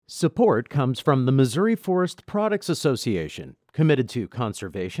Support comes from the Missouri Forest Products Association, committed to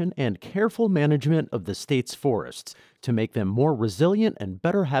conservation and careful management of the state's forests to make them more resilient and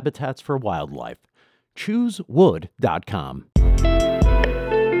better habitats for wildlife. ChooseWood.com.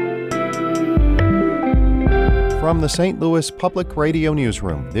 From the St. Louis Public Radio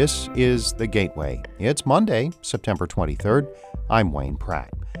Newsroom, this is The Gateway. It's Monday, September 23rd. I'm Wayne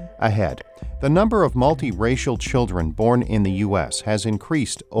Pratt. Ahead, the number of multiracial children born in the U.S. has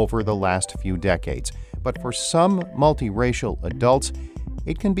increased over the last few decades. But for some multiracial adults,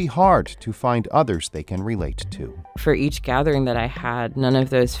 it can be hard to find others they can relate to. For each gathering that I had, none of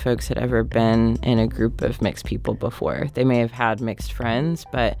those folks had ever been in a group of mixed people before. They may have had mixed friends,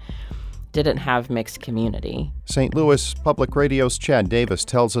 but didn't have mixed community. St. Louis Public Radio's Chad Davis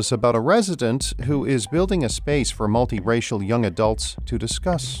tells us about a resident who is building a space for multiracial young adults to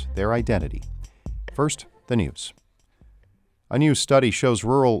discuss their identity. First, the news. A new study shows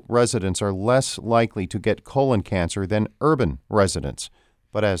rural residents are less likely to get colon cancer than urban residents.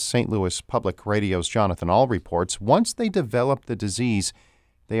 But as St. Louis Public Radio's Jonathan Ahl reports, once they develop the disease,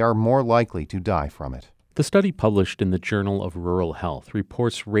 they are more likely to die from it. The study published in the Journal of Rural Health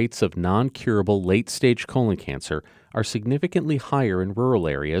reports rates of non-curable late-stage colon cancer are significantly higher in rural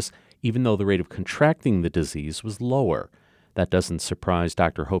areas, even though the rate of contracting the disease was lower. That doesn't surprise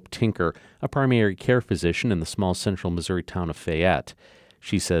Dr. Hope Tinker, a primary care physician in the small central Missouri town of Fayette.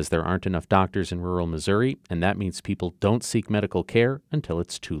 She says there aren't enough doctors in rural Missouri, and that means people don't seek medical care until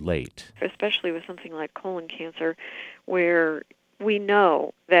it's too late. Especially with something like colon cancer, where we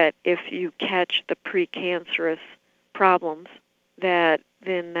know that if you catch the precancerous problems, that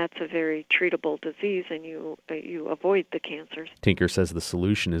then that's a very treatable disease and you avoid the cancers. Tinker says the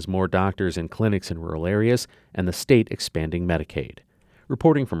solution is more doctors and clinics in rural areas and the state expanding Medicaid.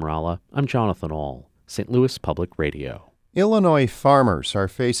 Reporting from Rolla, I'm Jonathan Ahl, St. Louis Public Radio. Illinois farmers are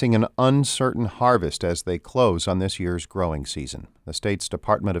facing an uncertain harvest as they close on this year's growing season. The state's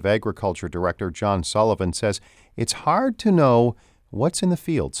Department of Agriculture Director John Sullivan says it's hard to know what's in the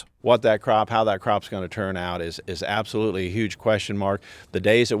fields. What that crop, how that crop's going to turn out is absolutely a huge question mark. The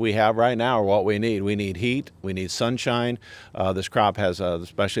days that we have right now are what we need. We need heat. We need sunshine. This crop has,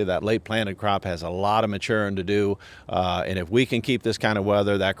 especially that late planted crop, has a lot of maturing to do. And if we can keep this kind of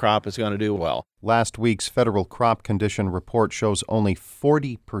weather, that crop is going to do well. Last week's federal crop condition report shows only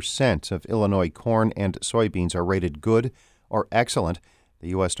 40% of Illinois corn and soybeans are rated good or excellent. The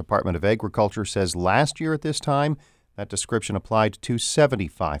U.S. Department of Agriculture says last year at this time, that description applied to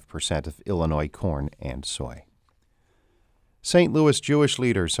 75% of Illinois corn and soy. St. Louis Jewish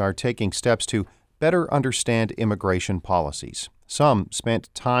leaders are taking steps to better understand immigration policies. Some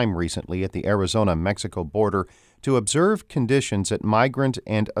spent time recently at the Arizona-Mexico border to observe conditions at migrant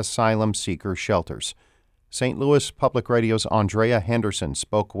and asylum seeker shelters. St. Louis Public Radio's Andrea Henderson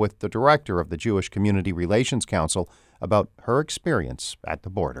spoke with the director of the Jewish Community Relations Council about her experience at the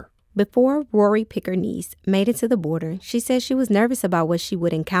border. Before Rory Pickernese made it to the border, she said she was nervous about what she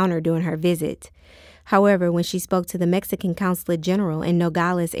would encounter during her visit. However, when she spoke to the Mexican Consulate General in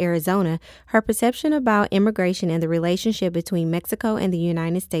Nogales, Arizona, her perception about immigration and the relationship between Mexico and the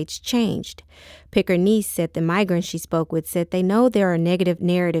United States changed. Pickernese said the migrants she spoke with said they know there are negative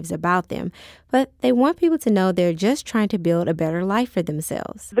narratives about them, but they want people to know they're just trying to build a better life for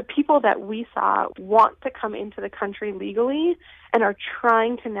themselves. The people that we saw want to come into the country legally and are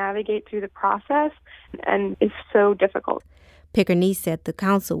trying to navigate through the process, and it's so difficult. Pickernese said the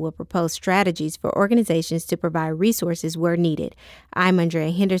council will propose strategies for organizations to provide resources where needed. I'm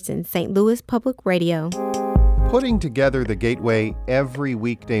Andrea Henderson, St. Louis Public Radio. Putting together the Gateway every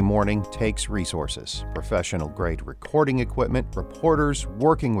weekday morning takes resources. Professional-grade recording equipment, reporters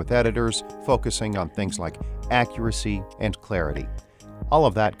working with editors, focusing on things like accuracy and clarity. All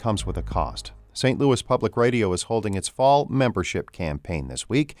of that comes with a cost. St. Louis Public Radio is holding its fall membership campaign this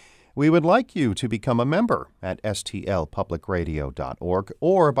week. We would like you to become a member at stlpublicradio.org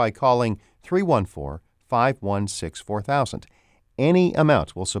or by calling 314-516-4000. Any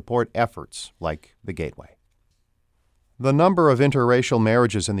amount will support efforts like the Gateway. The number of interracial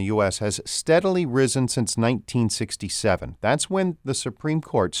marriages in the U.S. has steadily risen since 1967. That's when the Supreme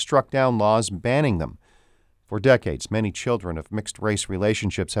Court struck down laws banning them. For decades, many children of mixed-race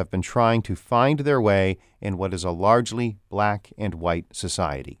relationships have been trying to find their way in what is a largely black and white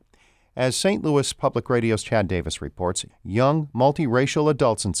society. As St. Louis Public Radio's Chad Davis reports, young multiracial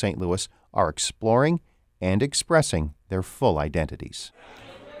adults in St. Louis are exploring and expressing their full identities.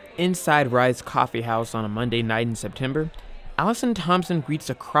 Inside Rise Coffee House on a Monday night in September, Allison Thompson greets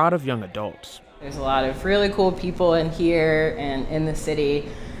a crowd of young adults. There's a lot of really cool people in here and in the city,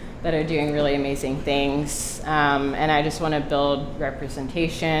 that are doing really amazing things. And I just want to build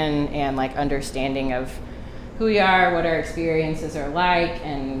representation and understanding of who we are, what our experiences are like,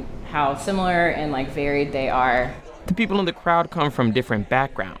 and how similar and varied they are. The people in the crowd come from different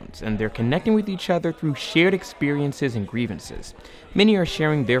backgrounds, and they're connecting with each other through shared experiences and grievances. Many are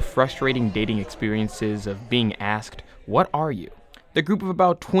sharing their frustrating dating experiences of being asked, "What are you?" The group of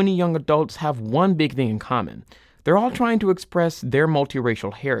about 20 young adults have one big thing in common. They're all trying to express their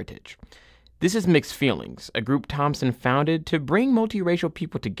multiracial heritage. This is Mixed Feelings, a group Thompson founded to bring multiracial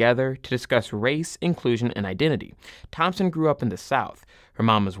people together to discuss race, inclusion, and identity. Thompson grew up in the South. Her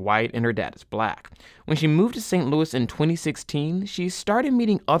mom is white and her dad is black. When she moved to St. Louis in 2016, she started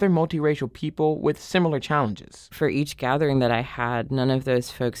meeting other multiracial people with similar challenges. For each gathering that I had, none of those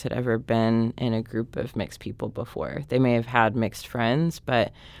folks had ever been in a group of mixed people before. They may have had mixed friends,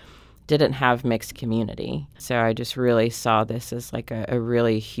 but didn't have mixed community. So I just really saw this as a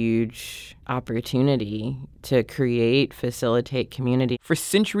really huge opportunity to facilitate community. For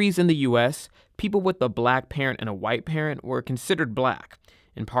centuries in the U.S., people with a black parent and a white parent were considered black,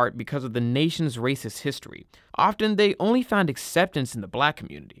 in part because of the nation's racist history. Often they only found acceptance in the black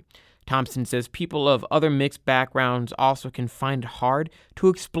community. Thompson says people of other mixed backgrounds also can find it hard to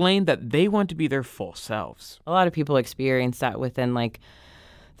explain that they want to be their full selves. A lot of people experience that within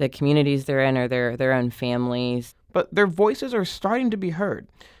the communities they're in or their own families. But their voices are starting to be heard.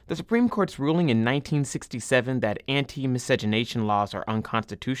 The Supreme Court's ruling in 1967 that anti-miscegenation laws are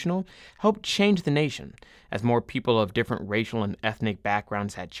unconstitutional helped change the nation. As more people of different racial and ethnic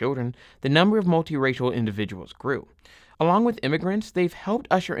backgrounds had children, the number of multiracial individuals grew. Along with immigrants, they've helped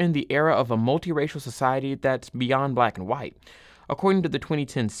usher in the era of a multiracial society that's beyond black and white. According to the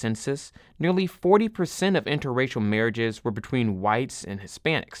 2010 census, nearly 40% of interracial marriages were between whites and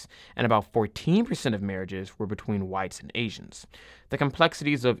Hispanics, and about 14% of marriages were between whites and Asians. The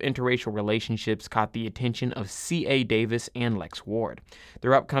complexities of interracial relationships caught the attention of C.A. Davis and Lex Ward.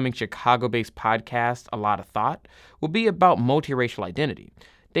 Their upcoming Chicago-based podcast, A Lot of Thought, will be about multiracial identity.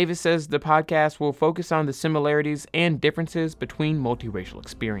 Davis says the podcast will focus on the similarities and differences between multiracial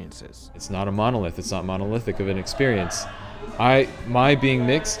experiences. It's not a monolith. It's not monolithic of an experience. My being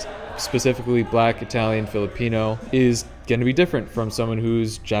mixed, specifically black, Italian, Filipino, is going to be different from someone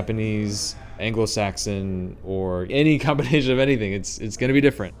who's Japanese, Anglo-Saxon, or any combination of anything. It's going to be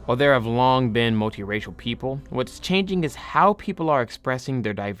different. While there have long been multiracial people, what's changing is how people are expressing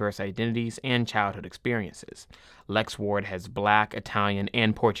their diverse identities and childhood experiences. Lex Ward has black, Italian,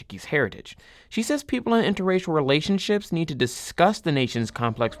 and Portuguese heritage. She says people in interracial relationships need to discuss the nation's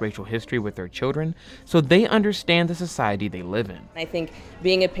complex racial history with their children so they understand the society they live in. I think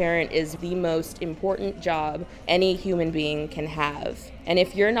being a parent is the most important job any human being can have. And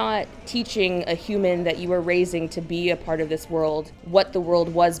if you're not teaching a human that you are raising to be a part of this world what the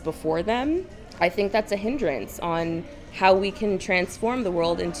world was before them, I think that's a hindrance on how we can transform the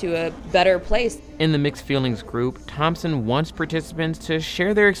world into a better place. In the Mixed Feelings group, Thompson wants participants to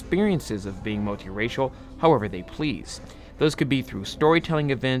share their experiences of being multiracial however they please. Those could be through storytelling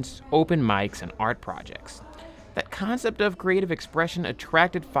events, open mics, and art projects. That concept of creative expression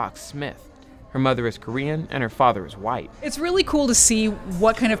attracted Fox Smith. Her mother is Korean and her father is white. It's really cool to see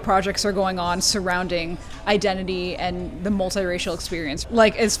what kind of projects are going on surrounding identity and the multiracial experience.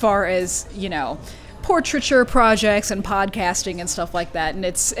 As far as, portraiture projects and podcasting and stuff like that. And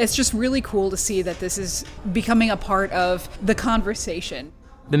it's just really cool to see that this is becoming a part of the conversation.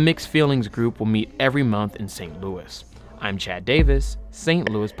 The Mixed Feelings group will meet every month in St. Louis. I'm Chad Davis, St.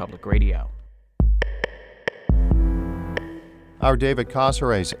 Louis Public Radio. Our David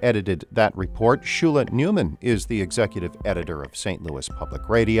Casares edited that report. Shula Newman is the executive editor of St. Louis Public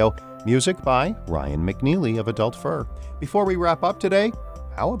Radio. Music by Ryan McNeely of Adult Fur. Before we wrap up today,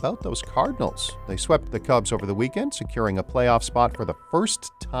 how about those Cardinals? They swept the Cubs over the weekend, securing a playoff spot for the first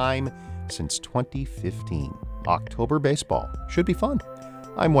time since 2015. October baseball should be fun.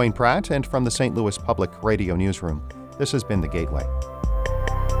 I'm Wayne Pratt, and from the St. Louis Public Radio Newsroom, this has been The Gateway.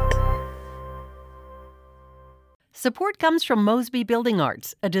 Support comes from Mosby Building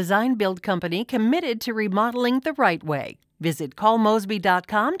Arts, a design-build company committed to remodeling the right way. Visit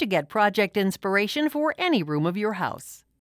callmosby.com to get project inspiration for any room of your house.